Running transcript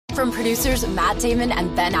From producers Matt Damon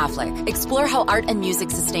and Ben Affleck, explore how art and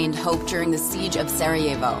music sustained hope during the siege of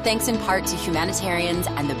Sarajevo, thanks in part to humanitarians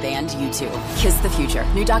and the band U2. Kiss the Future.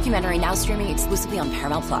 New documentary now streaming exclusively on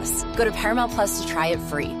Paramount+. Go to Paramount+ to try it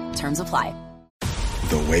free. Terms apply.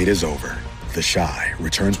 The wait is over. The Chi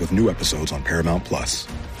returns with new episodes on Paramount+.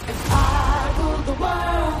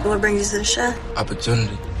 What brings you to the Chi?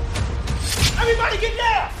 Opportunity. Everybody get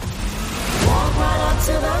down! Walk right up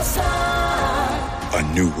to the side.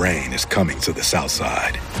 A new reign is coming to the South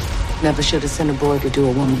Side. Never should have sent a boy to do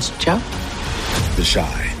a woman's job. The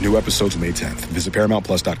Chi. New episodes May 10th. Visit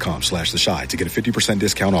ParamountPlus.com/The Chi to get a 50%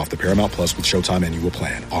 discount off the Paramount Plus with Showtime annual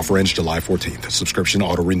plan. Offer ends July 14th. Subscription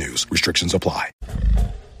auto-renews. Restrictions apply.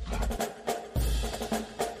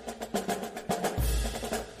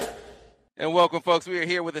 And welcome, folks. We are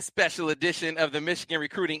here with a special edition of the Michigan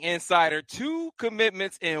Recruiting Insider. 2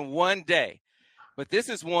 commitments in one day. But this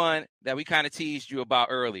is one that we kind of teased you about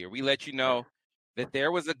earlier. We let you know that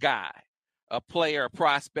there was a guy, a player, a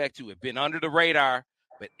prospect who had been under the radar,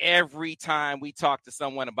 but every time we talked to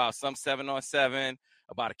someone about some 7-on-7,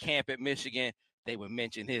 about a camp at Michigan, they would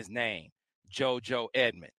mention his name, JoJo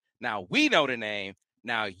Edmond. Now we know the name.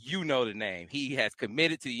 Now you know the name. He has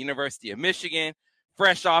committed to the University of Michigan.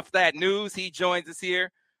 Fresh off that news, he joins us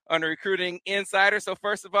here on the Recruiting Insider. So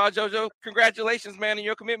first of all, JoJo, congratulations, man, on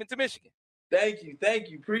your commitment to Michigan. Thank you.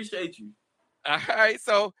 Appreciate you. All right,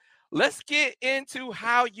 so let's get into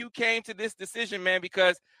how you came to this decision, man,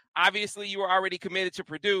 because obviously you were already committed to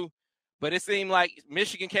Purdue, but it seemed like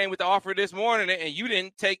Michigan came with the offer this morning, and you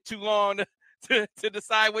didn't take too long to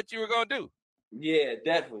decide what you were going to do. Yeah,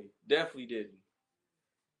 definitely didn't.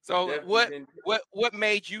 So what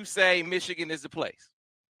made you say Michigan is the place?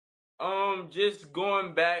 Just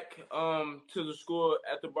going back to the school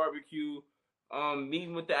at the barbecue,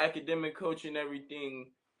 meeting with the academic coach and everything.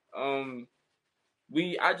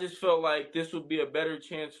 I just felt like this would be a better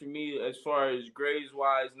chance for me as far as grades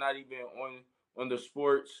wise, not even on the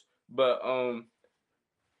sports, but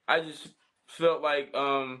I just felt like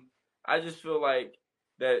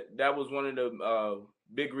that was one of the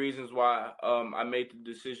big reasons why I made the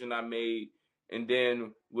decision I made. And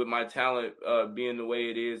then with my talent being the way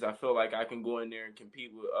it is, I feel like I can go in there and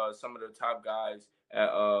compete with some of the top guys at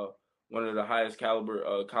one of the highest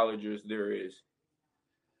caliber colleges there is.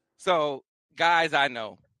 So guys I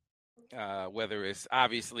know, whether it's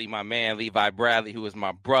obviously my man Levi Bradley, who is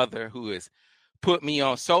my brother, who has put me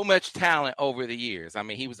on so much talent over the years. I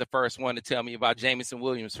mean, he was the first one to tell me about Jamison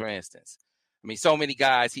Williams, for instance. I mean, so many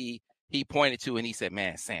guys he pointed to and he said,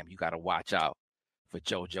 man, Sam, you got to watch out for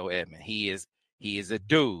JoJo Edmond. He is a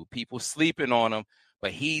dude. People sleeping on him,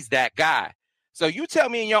 but he's that guy. So you tell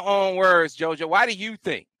me in your own words, JoJo, why do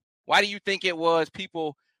you think it was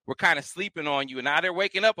people were kind of sleeping on you? And now they're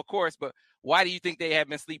waking up, of course, but why do you think they have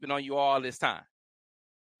been sleeping on you all this time?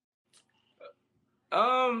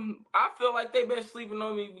 I feel like they've been sleeping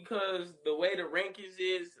on me because the way the rankings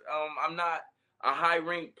is, I'm not a high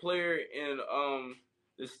ranked player in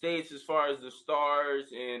the States as far as the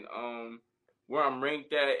stars and where I'm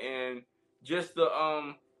ranked at, and just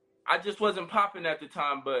I just wasn't popping at the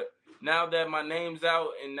time. But now that my name's out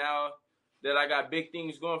and now that I got big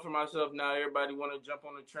things going for myself, now everybody want to jump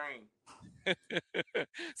on the train.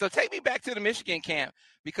 So take me back to the Michigan camp,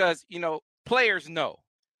 because players know.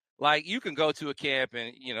 Like, you can go to a camp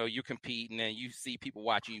and, you compete and then you see people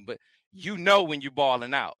watching you, but when you're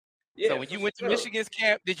balling out. Yeah, so when you went to Michigan's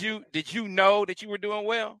camp, did you know that you were doing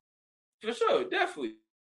well? For sure. Definitely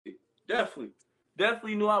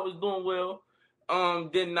knew I was doing well.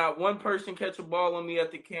 Did not one person catch a ball on me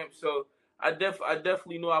at the camp. So I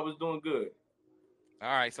definitely knew I was doing good. All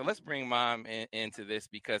right. So let's bring Mom into this,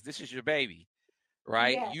 because this is your baby,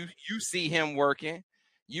 right? Yeah. You see him working,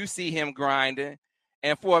 you see him grinding.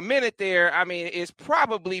 And for a minute there, I mean, it's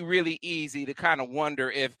probably really easy to kind of wonder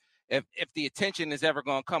if the attention is ever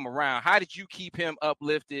going to come around. How did you keep him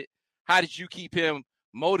uplifted? How did you keep him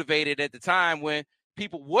motivated at the time when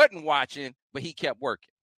people wasn't watching, but he kept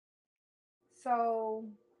working? So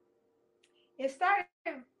it started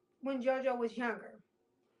when JoJo was younger.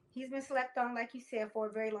 He's been slept on, like you said, for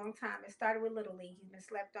a very long time. It started with Little League. He's been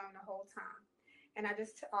slept on the whole time. And I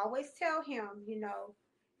just always tell him,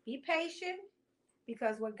 be patient.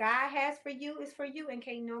 Because what God has for you is for you, and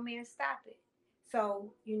can't no man stop it.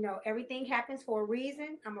 So, everything happens for a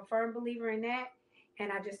reason. I'm a firm believer in that.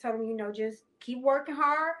 And I just told him, just keep working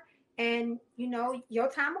hard and, your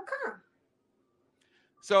time will come.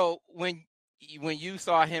 So when you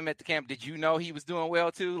saw him at the camp, did you know he was doing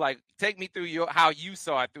well too? Like, take me through how you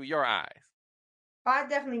saw it through your eyes. Oh, I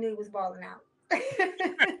definitely knew he was balling out.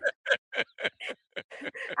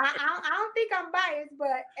 I don't think I'm biased,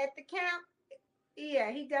 but at the camp,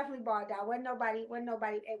 yeah, he definitely balled out. Wasn't nobody able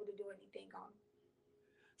to do anything on him.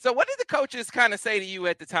 So what did the coaches kind of say to you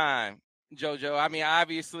at the time, JoJo? I mean,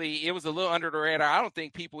 obviously it was a little under the radar. I don't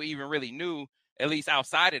think people even really knew, at least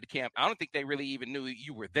outside of the camp. I don't think they really even knew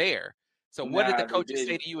you were there. So what did the Nah, they coaches say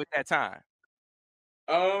didn't. to you at that time?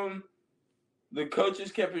 The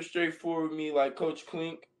coaches kept it straightforward with me. Like Coach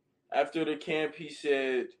Klink, after the camp, he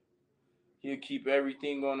said he'll keep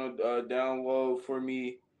everything on a down low for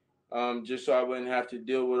me, just so I wouldn't have to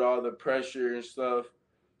deal with all the pressure and stuff.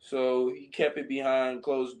 So he kept it behind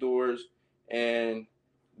closed doors, and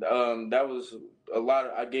that was a lot.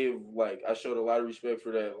 I showed a lot of respect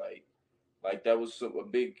for that. Like that was a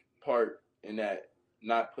big part in that,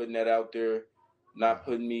 not putting that out there, not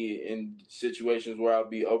putting me in situations where I'll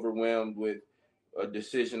be overwhelmed with a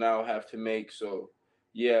decision I'll have to make. So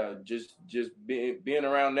yeah, just being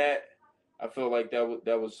around that, I feel like that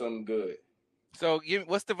was something good. So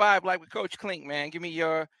what's the vibe like with Coach Klink, man? Give me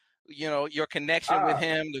your connection with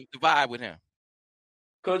him, the vibe with him.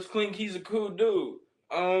 Coach Klink, he's a cool dude.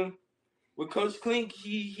 With Coach Klink,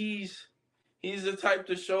 he's the type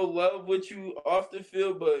to show love with you off the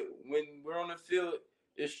field, but when we're on the field,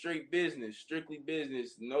 it's straight business, strictly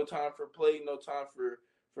business. No time for play, no time for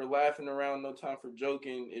laughing around, no time for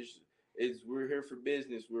joking. It's we're here for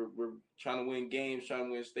business. We're trying to win games, trying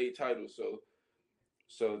to win state titles.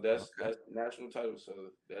 So that's national titles. So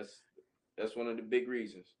that's one of the big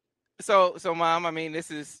reasons. So Mom, I mean,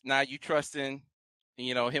 this is now you trusting,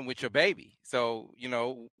 him with your baby. So,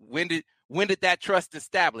 when did that trust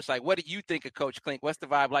establish? Like, what do you think of Coach Klink? What's the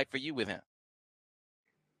vibe like for you with him?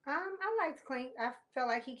 I liked Klink. I felt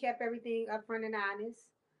like he kept everything upfront and honest.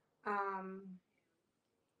 Um,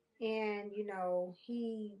 and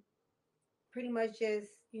he pretty much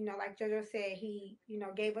just, like JoJo said, he,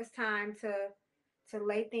 gave us time to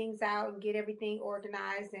lay things out and get everything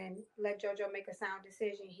organized and let JoJo make a sound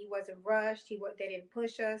decision. He wasn't rushed. They didn't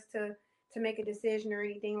push us to make a decision or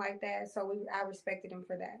anything like that. So I respected him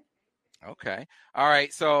for that. Okay. All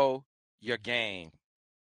right. So your game,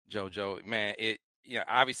 JoJo, man,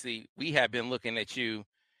 obviously we have been looking at you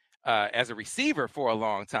as a receiver for a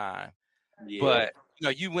long time. Yeah. But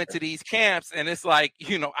you went to these camps and it's like,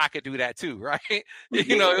 I could do that too, right? Yeah.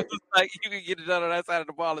 It was like you could get it done on that side of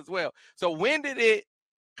the ball as well. So when did it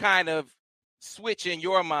kind of switch in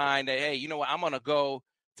your mind that, hey, you know what, I'm gonna go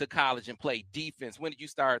to college and play defense? When did you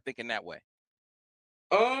start thinking that way?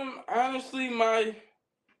 Honestly, my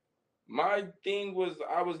thing was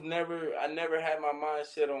I never had my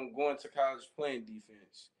mindset on going to college playing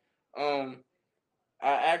defense. I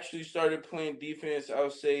actually started playing defense, I'll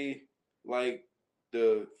say, like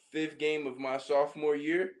the 5th game of my sophomore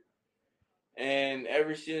year. And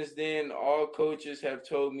ever since then, all coaches have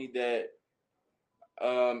told me that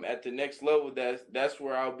at the next level, that's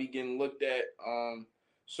where I'll be getting looked at.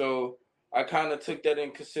 So I kind of took that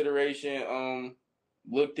in consideration,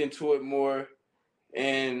 looked into it more,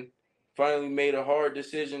 and finally made a hard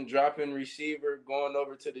decision, dropping receiver, going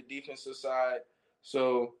over to the defensive side.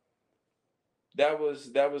 So that was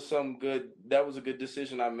some good. That was a good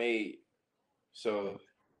decision I made. So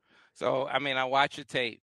I mean, I watch your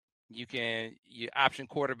tape. You option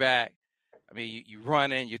quarterback. I mean, you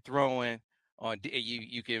running, you're throwing on.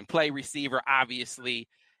 You can play receiver, obviously,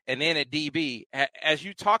 and then at DB. As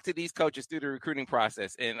you talk to these coaches through the recruiting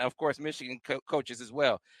process, and of course Michigan coaches as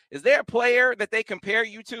well, is there a player that they compare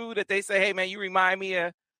you to that they say, "Hey, man, you remind me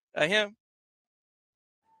of him"?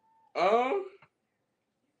 I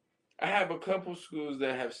have a couple schools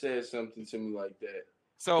that have said something to me like that.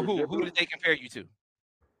 So who did they compare you to?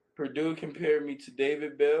 Purdue compared me to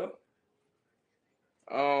David Bell.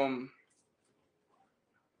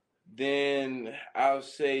 Then I'll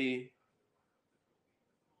say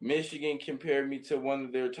Michigan compared me to one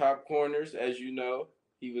of their top corners. As you know,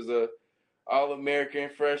 he was a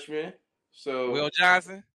All-American freshman. So Will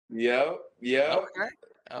Johnson. Yep.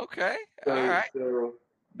 Okay. All right. So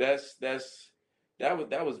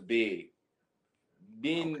that was big.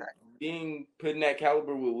 Being put in that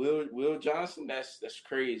caliber with Will Johnson, that's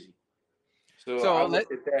crazy. So I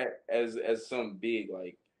look at that as something big.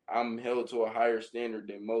 Like I'm held to a higher standard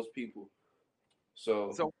than most people.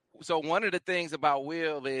 So one of the things about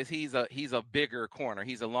Will is he's a bigger corner.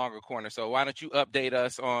 He's a longer corner. So why don't you update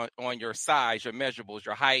us on your size, your measurables,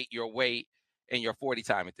 your height, your weight, and your 40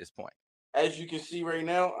 time at this point? As you can see right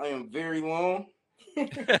now, I am very long.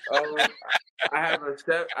 I have a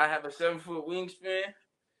 7-foot wingspan.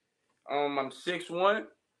 I'm 6'1",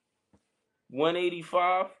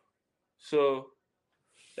 185. So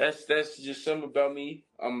that's just something about me.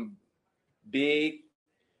 I'm big,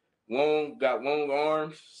 got long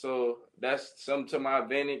arms, so that's something to my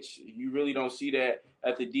advantage. You really don't see that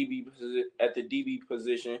at the DB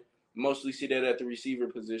position. Mostly see that at the receiver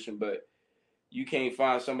position, but you can't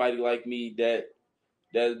find somebody like me that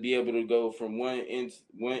be able to go from one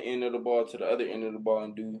end of the ball to the other end of the ball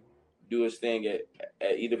and do his thing at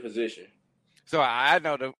either position. So I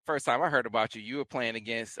know the first time I heard about you, you were playing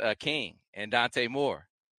against King and Dante Moore.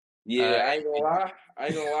 Yeah, I ain't gonna lie.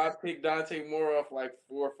 I picked Dante Moore off like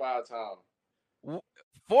 4 or 5 times.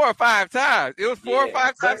 4 or 5 times. It was 4 or 5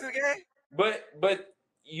 times but, in the game. But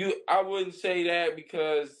I wouldn't say that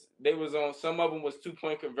because they was on some of them was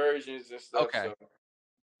 2-point conversions and stuff. Okay.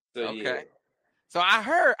 So okay. Yeah. So I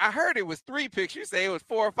heard it was 3 picks. You say it was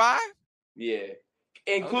 4 or 5? Yeah,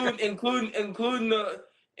 including the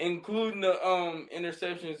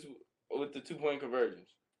interceptions with the 2-point conversions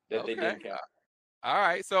that they didn't count. All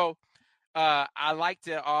right. So I like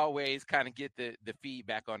to always kind of get the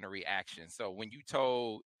feedback on the reaction. So when you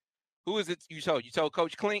told, who is it you told? You told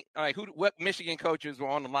Coach Klink? Like what Michigan coaches were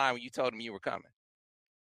on the line when you told him you were coming?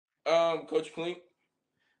 Coach Klink.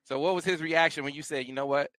 So what was his reaction when you said, you know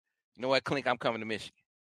what, Klink, I'm coming to Michigan?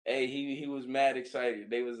 Hey, he was mad excited.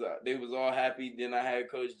 They was all happy. Then I had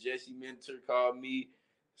Coach Jesse Minter call me.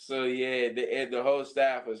 So yeah, the whole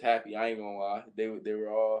staff was happy. I ain't gonna lie. They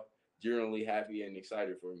were all generally happy and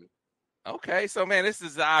excited for me. Okay, so man, this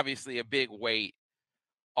is obviously a big weight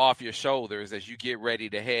off your shoulders as you get ready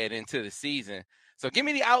to head into the season. So give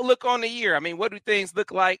me the outlook on the year. I mean, what do things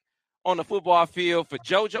look like on the football field for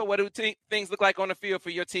JoJo? What do things look like on the field for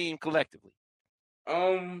your team collectively?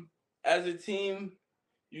 As a team,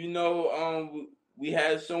 we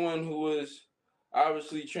had someone who was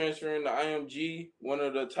obviously transferring to IMG, one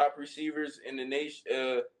of the top receivers in the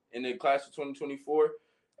nation, in the class of 2024.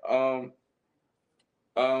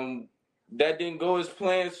 That didn't go as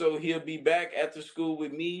planned, so he'll be back after school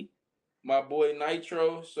with me, my boy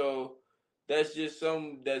Nitro. So that's just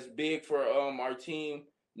something that's big for our team,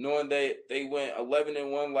 knowing that they went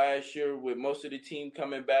 11-1 last year with most of the team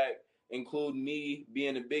coming back, including me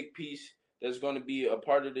being a big piece that's going to be a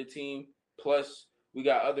part of the team. Plus, we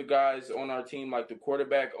got other guys on our team like the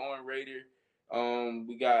quarterback Owen Rader.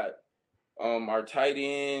 We got our tight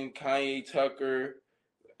end Kanye Tucker,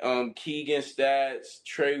 Keegan Stats,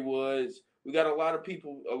 Trey Woods. We got a lot of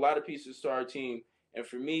people, a lot of pieces to our team. And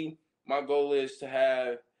for me, my goal is to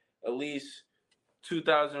have at least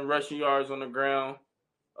 2,000 rushing yards on the ground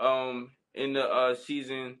in the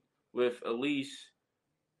season with at least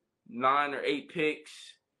 9 or 8 picks.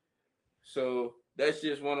 So that's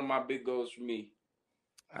just one of my big goals for me.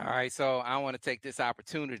 All right, so I want to take this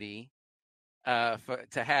opportunity to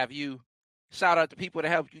have you shout out to people to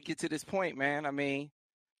help you get to this point, man. I mean,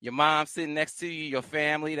 your mom sitting next to you, your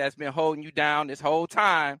family that's been holding you down this whole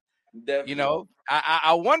time. Definitely.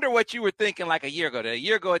 I wonder what you were thinking like a year ago. A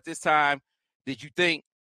year ago at this time, did you think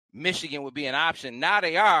Michigan would be an option? Now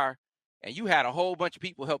they are, and you had a whole bunch of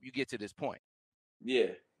people help you get to this point.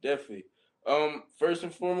 Yeah, definitely. First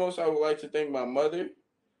and foremost, I would like to thank my mother.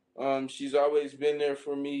 She's always been there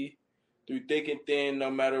for me through thick and thin, no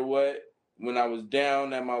matter what. When I was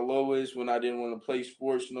down at my lowest, when I didn't want to play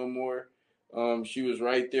sports no more, she was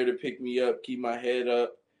right there to pick me up, keep my head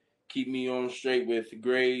up, keep me on straight with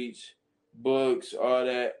grades, books, all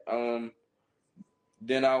that.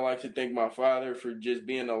 Then I like to thank my father for just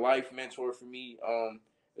being a life mentor for me,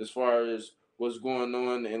 as far as what's going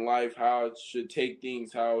on in life, how I should take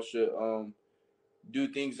things, how I should do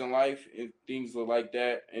things in life and things like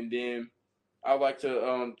that. And then I'd like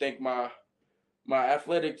to thank my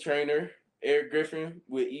athletic trainer, Eric Griffin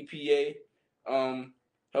with EPA,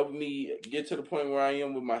 helping me get to the point where I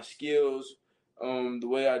am with my skills, the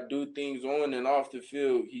way I do things on and off the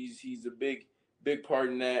field. He's a big part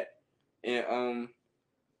in that. And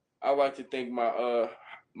I'd like to thank my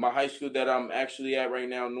high school that I'm actually at right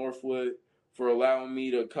now, Northwood, for allowing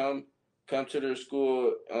me to come to their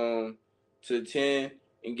school to attend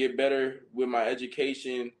and get better with my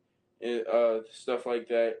education and stuff like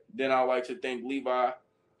that. Then I'd like to thank Levi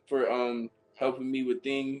for helping me with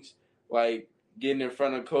things like getting in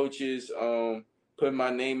front of coaches, putting my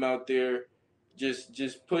name out there,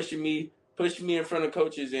 just pushing me in front of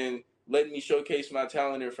coaches and letting me showcase my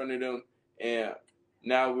talent in front of them. And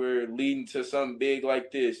now we're leading to something big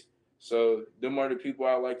like this. So them are the people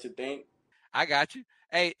I like to thank. I got you.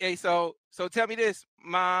 Hey, so tell me this,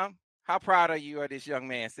 Mom, how proud are you of this young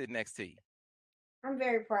man sitting next to you? I'm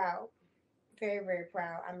very proud. Very, very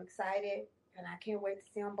proud. I'm excited, and I can't wait to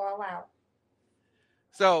see him ball out.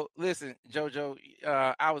 So, listen, JoJo,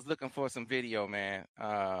 I was looking for some video, man,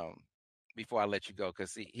 before I let you go,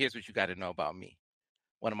 because, see, here's what you got to know about me.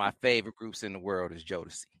 One of my favorite groups in the world is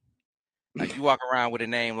Jodeci. Like you walk around with a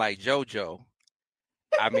name like JoJo.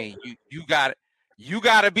 I mean, you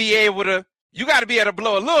gotta be able to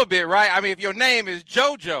blow a little bit, right? I mean, if your name is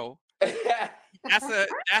JoJo,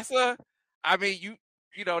 that's a I mean, you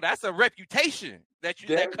know, that's a reputation that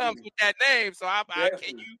comes with that name. So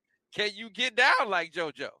can you get down like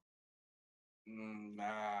JoJo?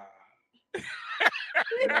 Nah. Hey,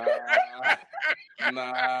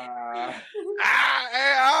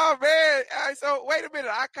 oh man. So wait a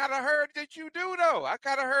minute. I kind of heard that you do though. I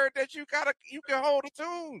kind of heard that you can hold a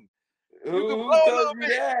tune. Who told you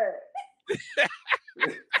that?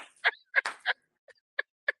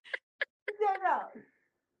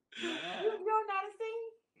 You don't know how to sing?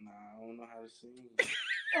 Nah, I don't know how to sing.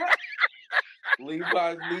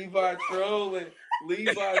 Levi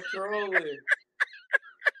trolling.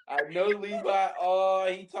 I know Levi. Oh,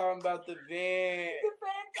 he talking about the van.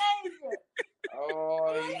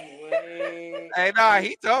 Oh, he went. Hey, no,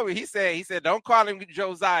 he told me. He said, don't call him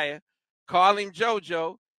Josiah, call him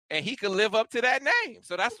JoJo, and he can live up to that name.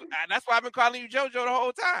 So that's why I've been calling you JoJo the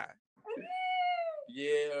whole time.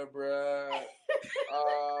 Yeah, bruh.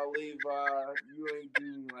 Oh, Levi, you ain't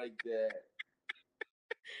doing like that.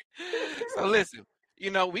 So listen, you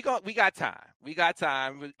know, we got time. We got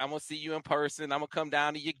time. I'm gonna see you in person. I'm gonna come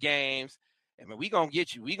down to your games, and we gonna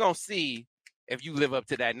get you. We gonna see if you live up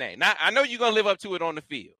to that name. Now, I know you're gonna live up to it on the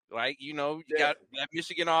field, right? You know, you got that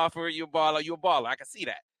Michigan offer. You're a baller. I can see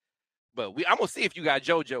that. But I'm gonna see if you got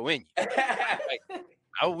JoJo in you.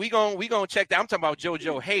 Like, we gonna check that. I'm talking about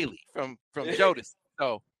JoJo Haley from Jodeci.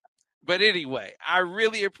 So, but anyway, I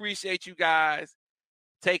really appreciate you guys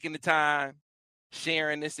taking the time,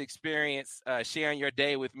 sharing this experience, sharing your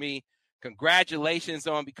day with me. Congratulations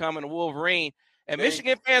on becoming a Wolverine. And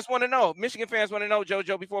Michigan fans want to know,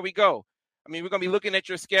 JoJo, before we go. I mean, we're going to be looking at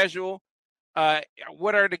your schedule.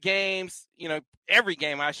 What are the games? You know, every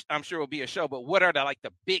game I'm sure will be a show, but what are the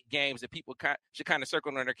big games that people should kind of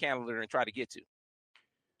circle on their calendar and try to get to?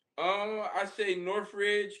 I say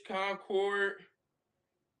Northridge, Concord,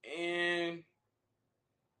 and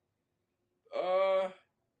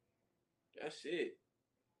that's it.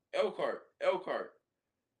 Elkhart.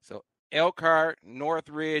 So Elkhart,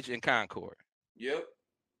 Northridge, and Concord. Yep.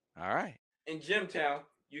 All right. And Jimtown.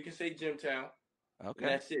 You can say Jimtown. Okay.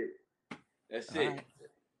 And that's it. Right.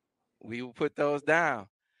 We will put those down.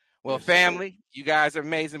 Well, family, you guys are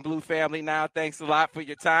amazing Blue family now. Thanks a lot for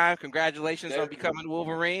your time. Congratulations on becoming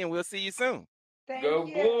Wolverine, and we'll see you soon. Go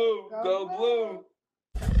Blue. Go Blue.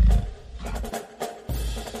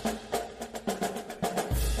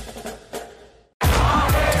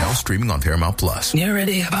 Now streaming on Paramount Plus. You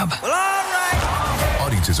ready, Bob? Well, all right.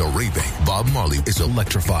 Audiences are raving. Bob Marley is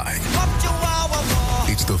electrifying.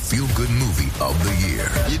 It's the feel-good movie of the year.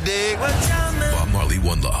 You dig? Bob Marley,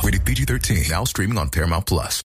 One Love. Rated PG-13. Now streaming on Paramount Plus.